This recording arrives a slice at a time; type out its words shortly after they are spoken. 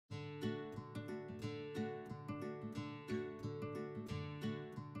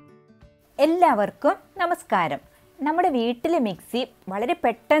എല്ലാവർക്കും നമസ്കാരം. നമ്മുടെ വീട്ടിലെ മിക്സി വളരെ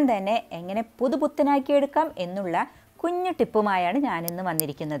പെട്ടെന്ന് തന്നെ എങ്ങനെ പുതുപുത്തനാക്കിയെടുക്കാം എന്നുള്ള കുഞ്ഞു ടിപ്പുമായാണ് ഞാനിന്ന്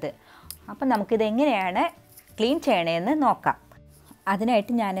വന്നിരിക്കുന്നത്. അപ്പം നമുക്കിത് എങ്ങനെയാണ് ക്ലീൻ ചെയ്യണമെന്ന് നോക്കാം.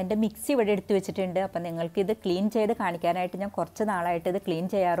 അതിനായിട്ട് ഞാൻ എൻ്റെ മിക്സി ഇവിടെ എടുത്തു വെച്ചിട്ടുണ്ട്. അപ്പം നിങ്ങൾക്കിത് ക്ലീൻ ചെയ്ത് കാണിക്കാനായിട്ട് ഞാൻ കുറച്ച് നാളായിട്ട് ഇത് ക്ലീൻ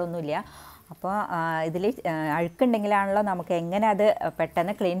ചെയ്യാറൊന്നുമില്ല. അപ്പോൾ ഇതിൽ അഴുക്കുണ്ടെങ്കിലാണല്ലോ നമുക്ക് എങ്ങനെ അത്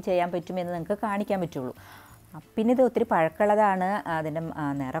പെട്ടെന്ന് ക്ലീൻ ചെയ്യാൻ പറ്റുമെന്ന് നിങ്ങൾക്ക് കാണിക്കാൻ പറ്റുള്ളൂ. പിന്നെ ഇത് ഒത്തിരി പഴക്കമുള്ളതാണ്, അതിൻ്റെ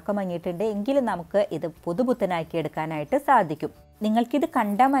നിറമൊക്കെ മങ്ങിയിട്ടുണ്ട്. എങ്കിലും നമുക്ക് ഇത് പുതുപുത്തനാക്കി എടുക്കാനായിട്ട് സാധിക്കും. നിങ്ങൾക്കിത്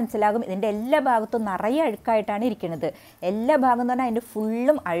കണ്ടാൽ മനസ്സിലാകും, ഇതിൻ്റെ എല്ലാ ഭാഗത്തും നിറയെ അഴുക്കായിട്ടാണ് ഇരിക്കുന്നത്. എല്ലാ ഭാഗം എന്ന് പറഞ്ഞാൽ അതിൻ്റെ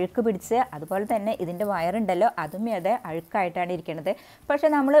ഫുള്ളും അഴുക്ക് പിടിച്ച്, അതുപോലെ തന്നെ ഇതിൻ്റെ വയറുണ്ടല്ലോ അതും അത് അഴുക്കായിട്ടാണ് ഇരിക്കുന്നത്.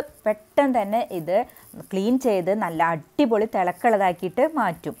 പക്ഷേ നമ്മൾ പെട്ടെന്ന് തന്നെ ഇത് ക്ലീൻ ചെയ്ത് നല്ല അടിപൊളി തിളക്കുള്ളതാക്കിയിട്ട്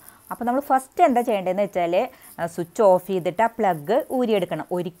മാറ്റും. അപ്പോൾ നമ്മൾ ഫസ്റ്റ് എന്താ ചെയ്യേണ്ടതെന്ന് വെച്ചാൽ സ്വിച്ച് ഓഫ് ചെയ്തിട്ട് ആ പ്ലഗ് ഊരിയെടുക്കണം.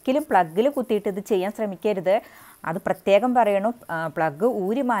 ഒരിക്കലും പ്ലഗിൽ കുത്തിയിട്ട് ഇത് ചെയ്യാൻ ശ്രമിക്കരുത്. അത് പ്രത്യേകം പറയണം. പ്ലഗ്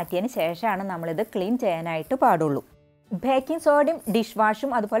ഊരി മാറ്റിയതിന് ശേഷമാണ് നമ്മളിത് ക്ലീൻ ചെയ്യാനായിട്ട് പാടുള്ളൂ. ബേക്കിംഗ് സോഡയും ഡിഷ്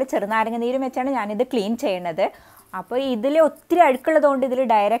വാഷും അതുപോലെ ചെറുനാരങ്ങ നീരും വെച്ചാണ് ഞാനിത് ക്ലീൻ ചെയ്യണത്. അപ്പോൾ ഇതിൽ ഒത്തിരി അഴുക്കുള്ളതുകൊണ്ട് ഇതിൽ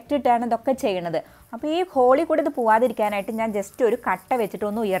ഡയറക്റ്റ് ഇട്ടാണ് ഇതൊക്കെ ചെയ്യണത്. അപ്പോൾ ഈ ഹോളിൽ കൂടെ ഇത് പോവാതിരിക്കാനായിട്ട് ഞാൻ ജസ്റ്റ് ഒരു കട്ട വെച്ചിട്ട്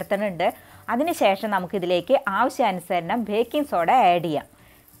ഒന്ന് ഉയർത്തുന്നുണ്ട്. അതിന് ശേഷം നമുക്കിതിലേക്ക് ആവശ്യാനുസരണം ബേക്കിംഗ് സോഡ ആഡ് ചെയ്യാം.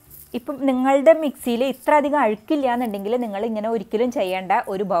 ഇപ്പം നിങ്ങളുടെ മിക്സിയിൽ ഇത്ര അധികം അഴുക്കില്ല എന്നുണ്ടെങ്കിൽ നിങ്ങൾ ഇങ്ങനെ ഒരിക്കലും ചെയ്യേണ്ട.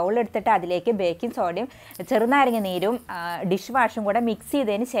 ഒരു ബൗൾ എടുത്തിട്ട് അതിലേക്ക് ബേക്കിംഗ് സോഡയും ചെറുനാരങ്ങ നീരും ഡിഷ് വാഷും കൂടെ മിക്സ്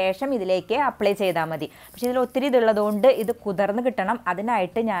ചെയ്തതിന് ശേഷം ഇതിലേക്ക് അപ്ലൈ ചെയ്താൽ മതി. പക്ഷേ ഇതിൽ ഒത്തിരി ഇതുള്ളതുകൊണ്ട് ഇത് കുതിർന്ന് കിട്ടണം.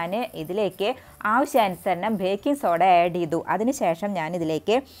 അതിനായിട്ട് ഞാൻ ഇതിലേക്ക് ആവശ്യാനുസരണം ബേക്കിംഗ് സോഡ ആഡ് ചെയ്തു. അതിന് ശേഷം ഞാൻ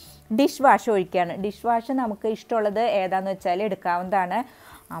ഇതിലേക്ക് ഡിഷ് വാഷ് ഒഴിക്കുകയാണ്. ഡിഷ് വാഷ് നമുക്ക് ഇഷ്ടമുള്ളത് ഏതാണെന്ന് വെച്ചാൽ എടുക്കാവുന്നതാണ്.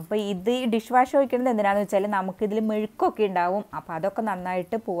 അപ്പോൾ ഇത് ഡിഷ് വാഷ് ഒഴിക്കുന്നത് എന്തിനാണെന്ന് വെച്ചാൽ നമുക്കിതിൽ മെഴുക്കൊക്കെ ഉണ്ടാവും. അപ്പോൾ അതൊക്കെ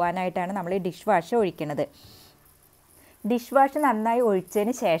നന്നായിട്ട് പോകാനായിട്ടാണ് നമ്മൾ ഈ ഡിഷ് വാഷ് ഒഴിക്കുന്നത്. ഡിഷ് വാഷ് നന്നായി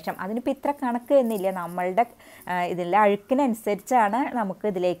ഒഴിച്ചതിന് ശേഷം, അതിനിപ്പോൾ ഇത്ര കണക്ക് എന്നില്ല, നമ്മളുടെ ഇതിലെ അഴുക്കിനനുസരിച്ചാണ് നമുക്ക്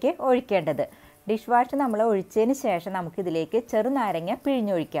ഇതിലേക്ക് ഒഴിക്കേണ്ടത്. ഡിഷ് വാഷ് നമ്മൾ ഒഴിച്ചതിന് ശേഷം നമുക്കിതിലേക്ക് ചെറുനാരങ്ങ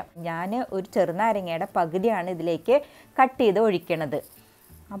പിഴിഞ്ഞൊഴിക്കാം. ഞാൻ ഒരു ചെറുനാരങ്ങയുടെ പകുതിയാണ് ഇതിലേക്ക് കട്ട് ചെയ്ത് ഒഴിക്കണത്.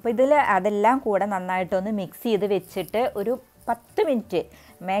 അപ്പോൾ ഇതിൽ അതെല്ലാം കൂടെ നന്നായിട്ടൊന്ന് മിക്സ് ചെയ്ത് വെച്ചിട്ട് ഒരു 10 മിനിറ്റ്,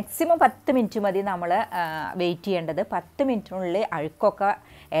 മാക്സിമം 10 മിനിറ്റ് മതി നമ്മൾ വെയിറ്റ് ചെയ്യേണ്ടത്. 10 മിനിറ്റിനുള്ളിൽ അഴുക്കൊക്കെ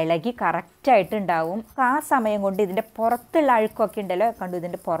ഇളകി കറക്റ്റായിട്ടുണ്ടാവും. ആ സമയം കൊണ്ട് ഇതിൻ്റെ പുറത്തുള്ള അഴുക്കൊക്കെ ഉണ്ടല്ലോ, കണ്ടു,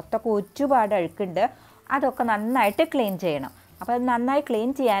 ഇതിൻ്റെ പുറത്തൊക്കെ ഒരുപാട് അഴുക്കുണ്ട്. അതൊക്കെ നന്നായിട്ട് ക്ലീൻ ചെയ്യണം. അപ്പോൾ അത് നന്നായി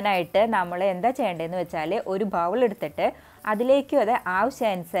ക്ലീൻ ചെയ്യാനായിട്ട് നമ്മൾ എന്താ ചെയ്യേണ്ടതെന്ന് വെച്ചാൽ ഒരു ബൗൾ എടുത്തിട്ട് അതിലേക്കും അത്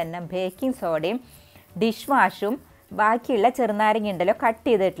ആവശ്യാനുസരണം ബേക്കിംഗ് സോഡയും ഡിഷ് വാഷും ബാക്കിയുള്ള ചെറുനാരങ്ങ ഉണ്ടല്ലോ കട്ട്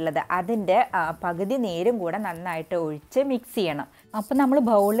ചെയ്തിട്ടുള്ളത് അതിൻ്റെ പകുതി നീരും കൂടെ നന്നായിട്ട് ഒഴിച്ച് മിക്സ് ചെയ്യണം. അപ്പോൾ നമ്മൾ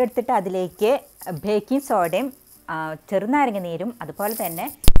ബൗളെടുത്തിട്ട് അതിലേക്ക് ബേക്കിംഗ് സോഡയും ചെറുനാരങ്ങ നീരും അതുപോലെ തന്നെ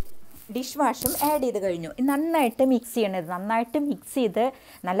ഡിഷ് വാഷും ആഡ് ചെയ്ത് കഴിഞ്ഞു. നന്നായിട്ട് മിക്സ് ചെയ്യണത്. നന്നായിട്ട് മിക്സ് ചെയ്ത്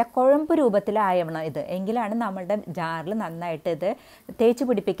നല്ല കുഴമ്പ് രൂപത്തിലായണം ഇത്. എങ്കിലാണ് നമ്മളുടെ ജാറിൽ നന്നായിട്ട് ഇത് തേച്ച്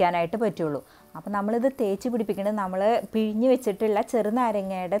പിടിപ്പിക്കാനായിട്ട് പറ്റുള്ളൂ. അപ്പോൾ നമ്മളിത് തേച്ച് പിടിപ്പിക്കുന്നത് നമ്മൾ പിഴിഞ്ഞ് വെച്ചിട്ടുള്ള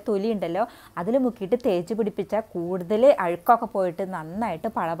ചെറുനാരങ്ങയുടെ തൊലി ഉണ്ടല്ലോ അതിൽ മുക്കിയിട്ട് തേച്ച് പിടിപ്പിച്ചാൽ കൂടുതൽ അഴുക്കൊക്കെ പോയിട്ട് നന്നായിട്ട്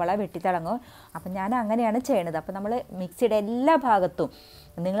പളപള വെട്ടിത്തിളങ്ങും. അപ്പം ഞാൻ അങ്ങനെയാണ് ചെയ്യണത്. അപ്പോൾ നമ്മൾ മിക്സിയുടെ എല്ലാ ഭാഗത്തും,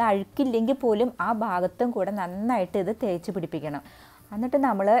 നിങ്ങൾ അഴുക്കില്ലെങ്കിൽ പോലും ആ ഭാഗത്തും കൂടെ നന്നായിട്ട് ഇത് തേച്ച് പിടിപ്പിക്കണം. എന്നിട്ട്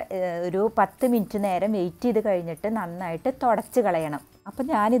നമ്മൾ ഒരു 10 മിനിറ്റ് നേരം വെയിറ്റ് ചെയ്ത് കഴിഞ്ഞിട്ട് നന്നായിട്ട് തുടച്ച് കളയണം. അപ്പോൾ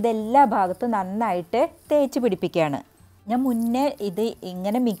ഞാനിതെല്ലാ ഭാഗത്തും നന്നായിട്ട് തേച്ച് പിടിപ്പിക്കുകയാണ്. ഞാൻ മുന്നേ ഇത്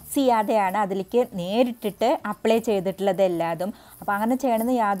ഇങ്ങനെ മിക്സ് ചെയ്യാതെയാണ് അതിലേക്ക് നേരിട്ടിട്ട് അപ്ലൈ ചെയ്തിട്ടുള്ളത് എല്ലാതും. അപ്പോൾ അങ്ങനെ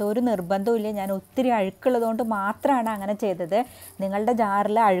ചെയ്യണമെന്ന് യാതൊരു നിർബന്ധവും ഇല്ല. ഞാൻ ഒത്തിരി അഴുക്കുള്ളതുകൊണ്ട് മാത്രമാണ് അങ്ങനെ ചെയ്തത്. നിങ്ങളുടെ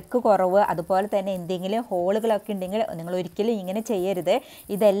ജാറിൽ അഴുക്ക് കുറവ് അതുപോലെ തന്നെ എന്തെങ്കിലും ഹോളുകളൊക്കെ ഉണ്ടെങ്കിൽ നിങ്ങൾ ഒരിക്കലും ഇങ്ങനെ ചെയ്യരുത്.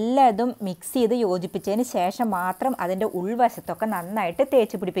 ഇതെല്ലാതും മിക്സ് ചെയ്ത് യോജിപ്പിച്ചതിന് ശേഷം മാത്രം അതിൻ്റെ ഉൾവശത്തൊക്കെ നന്നായിട്ട്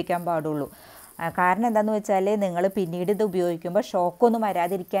തേച്ച് പിടിപ്പിക്കാൻ പാടുള്ളൂ. കാരണം എന്താണെന്ന് വെച്ചാൽ നിങ്ങൾ പിന്നീട് ഇത് ഉപയോഗിക്കുമ്പോൾ ഷോക്കൊന്നും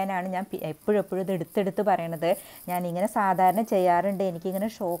വരാതിരിക്കാനാണ് ഞാൻ എപ്പോഴും ഇത് എടുത്തെടുത്ത് പറയണത്. ഞാനിങ്ങനെ സാധാരണ ചെയ്യാറുണ്ട്, എനിക്കിങ്ങനെ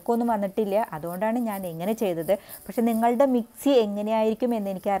ഷോക്കൊന്നും വന്നിട്ടില്ല, അതുകൊണ്ടാണ് ഞാൻ ഇങ്ങനെ ചെയ്തത്. പക്ഷെ നിങ്ങളുടെ മിക്സി എങ്ങനെയായിരിക്കും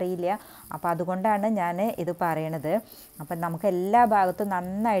എന്ന് എനിക്കറിയില്ല. അപ്പോൾ അതുകൊണ്ടാണ് ഞാൻ ഇത് പറയണത്. അപ്പം നമുക്ക് എല്ലാ ഭാഗത്തും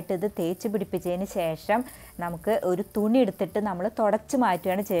നന്നായിട്ട് ഇത് തേച്ച് പിടിപ്പിച്ചതിന് ശേഷം നമുക്ക് ഒരു തുണി എടുത്തിട്ട് നമ്മൾ തുടച്ച്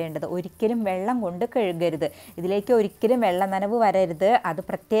മാറ്റുകയാണ് ചെയ്യേണ്ടത്. ഒരിക്കലും വെള്ളം കൊണ്ട് കഴുകരുത്. ഇതിലേക്ക് ഒരിക്കലും വെള്ളം നനവ് വരരുത്. അത്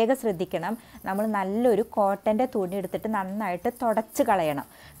പ്രത്യേകം ശ്രദ്ധിക്കണം. നമ്മൾ നല്ലൊരു കോട്ടൻ്റെ തുണി എടുത്തിട്ട് നന്നായിട്ട് തുടച്ച് കളയണം.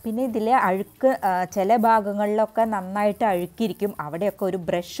 പിന്നെ ഇതിലെ അഴുക്ക് ചില ഭാഗങ്ങളിലൊക്കെ നന്നായിട്ട് അഴുക്കിയിരിക്കും. അവിടെയൊക്കെ ഒരു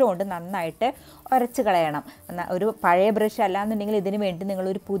ബ്രഷ് കൊണ്ട് നന്നായിട്ട് ഉരച്ച് കളയണം. ഒരു പഴയ ബ്രഷ് അല്ലാന്നുണ്ടെങ്കിൽ ഇതിന് വേണ്ടി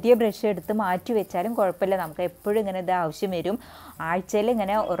നിങ്ങളൊരു പുതിയ ബ്രഷ് എടുത്ത് മാറ്റി വെച്ചാലും കുഴപ്പമില്ല, നമുക്ക് എപ്പോഴും ഇങ്ങനെ ഇത് ആവശ്യം വരും. ആഴ്ചയിൽ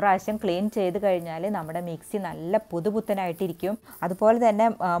ഇങ്ങനെ ഒരു പ്രാവശ്യം ക്ലീൻ ചെയ്ത് കഴിഞ്ഞാൽ നമ്മുടെ മിക്സി നല്ല പുതുപുത്തനായിട്ടിരിക്കും. അതുപോലെ തന്നെ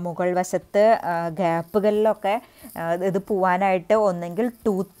മുകൾ വശത്ത് ഗ്യാപ്പുകളിലൊക്കെ ഇത് പോവാനായിട്ട് ഒന്നെങ്കിൽ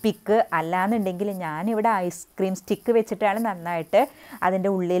ടൂത്ത് പിക്ക്, അല്ലാന്നുണ്ടെങ്കിൽ ഞാനിവിടെ ഐസ്ക്രീം സ്റ്റിക്ക് വെച്ചിട്ടാണ് നന്നായിട്ട്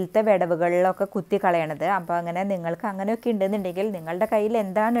അതിൻ്റെ ഉള്ളിലത്തെ വിടവുകളിലൊക്കെ കുത്തി കളയണത്. അപ്പോൾ അങ്ങനെ നിങ്ങൾക്ക് അങ്ങനെയൊക്കെ ഉണ്ടെന്നുണ്ടെങ്കിൽ നിങ്ങളുടെ കയ്യിൽ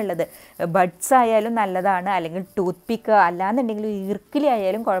എന്താണുള്ളത്, ബഡ്സ് ആയാലും നല്ലതാണ്, അല്ലെങ്കിൽ ടൂത്ത് പിക്ക്, അല്ലാന്നുണ്ടെങ്കിൽ ഈർക്കിലി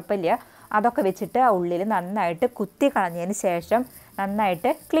ആയാലും കുഴപ്പമില്ല, അതൊക്കെ വെച്ചിട്ട് ആ ഉള്ളിൽ നന്നായിട്ട് കുത്തി കളഞ്ഞതിന് ശേഷം നന്നായിട്ട്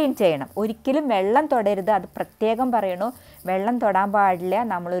ക്ലീൻ ചെയ്യണം. ഒരിക്കലും വെള്ളം തൊടരുത്, അത് പ്രത്യേകം പറയണു. വെള്ളം തൊടാൻ പാടില്ല.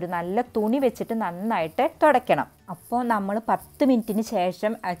 നമ്മളൊരു നല്ല തുണി വെച്ചിട്ട് നന്നായിട്ട് തുടയ്ക്കണം. അപ്പോൾ നമ്മൾ 10 മിനിറ്റിന്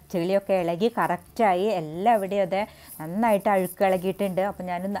ശേഷം ചെളിയൊക്കെ ഇളകി കറക്റ്റായി എല്ലാവിടെയും അത് നന്നായിട്ട് അഴുക്ക് ഇളകിയിട്ടുണ്ട്. അപ്പോൾ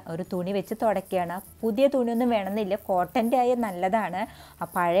ഞാൻ ഒരു തുണി വെച്ച് തുടയ്ക്കുകയാണ്. പുതിയ തുണിയൊന്നും വേണമെന്നില്ല, കോട്ടൻ്റെ ആയ നല്ലതാണ്. ആ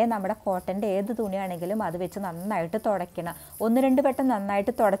പഴയ നമ്മുടെ കോട്ടൻ്റെ ഏത് തുണിയാണെങ്കിലും അത് വെച്ച് നന്നായിട്ട് തുടയ്ക്കണം. 1-2 വട്ടം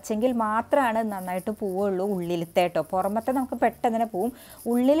നന്നായിട്ട് തുടച്ചെങ്കിൽ മാത്രമാണ് നന്നായിട്ട് പോവുള്ളൂ. ഉള്ളിലത്തെ കേട്ടോ, പുറമത്തെ നമുക്ക് പെട്ടെന്ന് പോവും.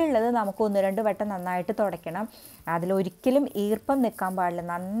 ഉള്ളിലുള്ളത് നമുക്ക് 1-2 വട്ടം നന്നായിട്ട് തുടയ്ക്കണം. അതിലൊരിക്കലും ഈർപ്പം നിൽക്കാൻ പാടില്ല.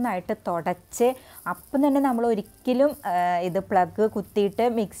 നന്നായിട്ട് തുടച്ച് അപ്പം തന്നെ നമ്മൾ ഒരിക്കലും ഇത് പ്ലഗ് കുത്തിയിട്ട്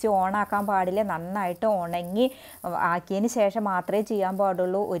മിക്സി ഓണാക്കാൻ പാടില്ല. നന്നായിട്ട് ഉണങ്ങി ആക്കിയതിന് ശേഷം മാത്രമേ ചെയ്യാൻ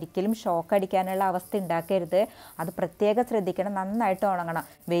പാടുള്ളൂ. ഒരിക്കലും ഷോക്ക് അടിക്കാനുള്ള അവസ്ഥ ഉണ്ടാക്കരുത്. അത് പ്രത്യേകം ശ്രദ്ധിക്കണം. നന്നായിട്ട് ഉണങ്ങണം.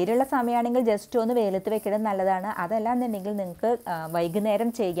 വെയിലുള്ള സമയമാണെങ്കിൽ ജസ്റ്റ് ഒന്ന് വെയിലത്ത് വെക്കുന്നത് നല്ലതാണ്. അതല്ലാന്നുണ്ടെങ്കിൽ നിങ്ങൾക്ക്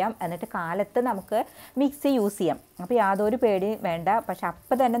വൈകുന്നേരം ചെയ്യാം, എന്നിട്ട് കാലത്ത് നമുക്ക് മിക്സി യൂസ് ചെയ്യാം. അപ്പോൾ യാതൊരു പേടിയും വേണ്ട. പക്ഷെ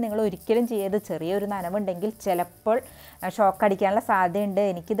അപ്പം തന്നെ നിങ്ങൾ ഒരിക്കലും ചെയ്യരുത്. ചെറിയൊരു നനവുണ്ടെങ്കിൽ ചിലപ്പോൾ ഷോക്ക് അടിക്കാനുള്ള സാധ്യതയുണ്ട്.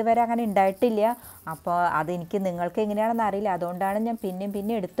 എനിക്കിതുവരെ അങ്ങനെ ഉണ്ടായിട്ടില്ല. അപ്പോൾ അതെനിക്ക് നിങ്ങൾക്ക് എങ്ങനെയാണെന്ന് അറിയില്ല. അതുകൊണ്ടാണ് ഞാൻ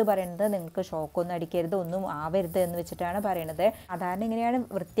പിന്നെയും എടുത്തു പറയുന്നത്. നിങ്ങൾക്ക് ഷോക്കൊന്നും അടിക്കരുത്, ഒന്നും ആവരുത് എന്ന് വെച്ചിട്ടാണ് പറയണത്. സാധാരണ ഇങ്ങനെയാണ്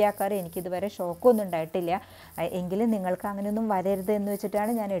വൃത്തിയാക്കാറ്. എനിക്കിതുവരെ ഷോക്കൊന്നും ഉണ്ടായിട്ടില്ല. എങ്കിലും നിങ്ങൾക്ക് അങ്ങനെയൊന്നും വരരുത് എന്ന്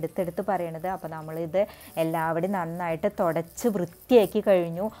വെച്ചിട്ടാണ് ഞാൻ എടുത്തെടുത്ത് പറയണത്. അപ്പോൾ നമ്മളിത് എല്ലാവരും നന്നായിട്ട് തുടച്ച് വൃത്തിയാക്കി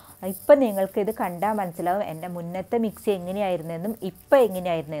കഴിഞ്ഞു. ഇപ്പം നിങ്ങൾക്കിത് കണ്ടാൽ മനസ്സിലാവും എൻ്റെ മുന്നത്തെ മിക്സി എങ്ങനെയായിരുന്നെന്നും ഇപ്പം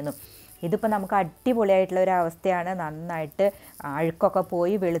എങ്ങനെയായിരുന്നെന്നും. ഇതിപ്പോൾ നമുക്ക് അടിപൊളിയായിട്ടുള്ള ഒരു അവസ്ഥയാണ്. നന്നായിട്ട് അഴുക്കൊക്കെ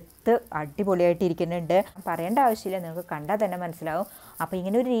പോയി വെളുത്ത് അടിപൊളിയായിട്ട് ഇരിക്കുന്നുണ്ട്. പറയേണ്ട ആവശ്യമില്ല, നിങ്ങൾക്ക് കണ്ടാൽ തന്നെ മനസ്സിലാവും. അപ്പോൾ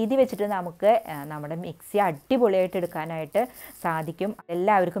ഇങ്ങനെ ഒരു രീതി വെച്ചിട്ട് നമുക്ക് നമ്മുടെ മിക്സി അടിപൊളിയായിട്ട് എടുക്കാനായിട്ട് സാധിക്കും.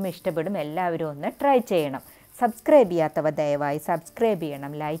 എല്ലാവർക്കും ഇഷ്ടപ്പെടും. എല്ലാവരും ഒന്ന് ട്രൈ ചെയ്യണം. സബ്സ്ക്രൈബ് ചെയ്യാത്തവർ ദയവായി സബ്സ്ക്രൈബ്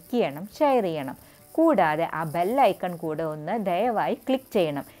ചെയ്യണം, ലൈക്ക് ചെയ്യണം, ഷെയർ ചെയ്യണം. കൂടാതെ ആ ബെല്ലൈക്കൺ കൂടെ ഒന്ന് ദയവായി ക്ലിക്ക്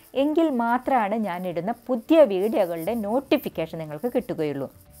ചെയ്യണം. എങ്കിൽ മാത്രമാണ് ഞാനിടുന്ന പുതിയ വീഡിയോകളുടെ നോട്ടിഫിക്കേഷൻ നിങ്ങൾക്ക് കിട്ടുകയുള്ളൂ.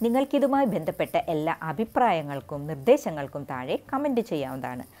 നിങ്ങൾക്കിതുമായി ബന്ധപ്പെട്ട എല്ലാ അഭിപ്രായങ്ങൾക്കും നിർദ്ദേശങ്ങൾക്കും താഴെ കമൻറ്റ്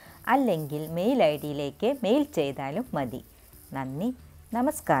ചെയ്യാവുന്നതാണ്. അല്ലെങ്കിൽ മെയിൽ ID യിലേക്ക് മെയിൽ ചെയ്താലും മതി. നന്ദി,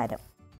 നമസ്കാരം.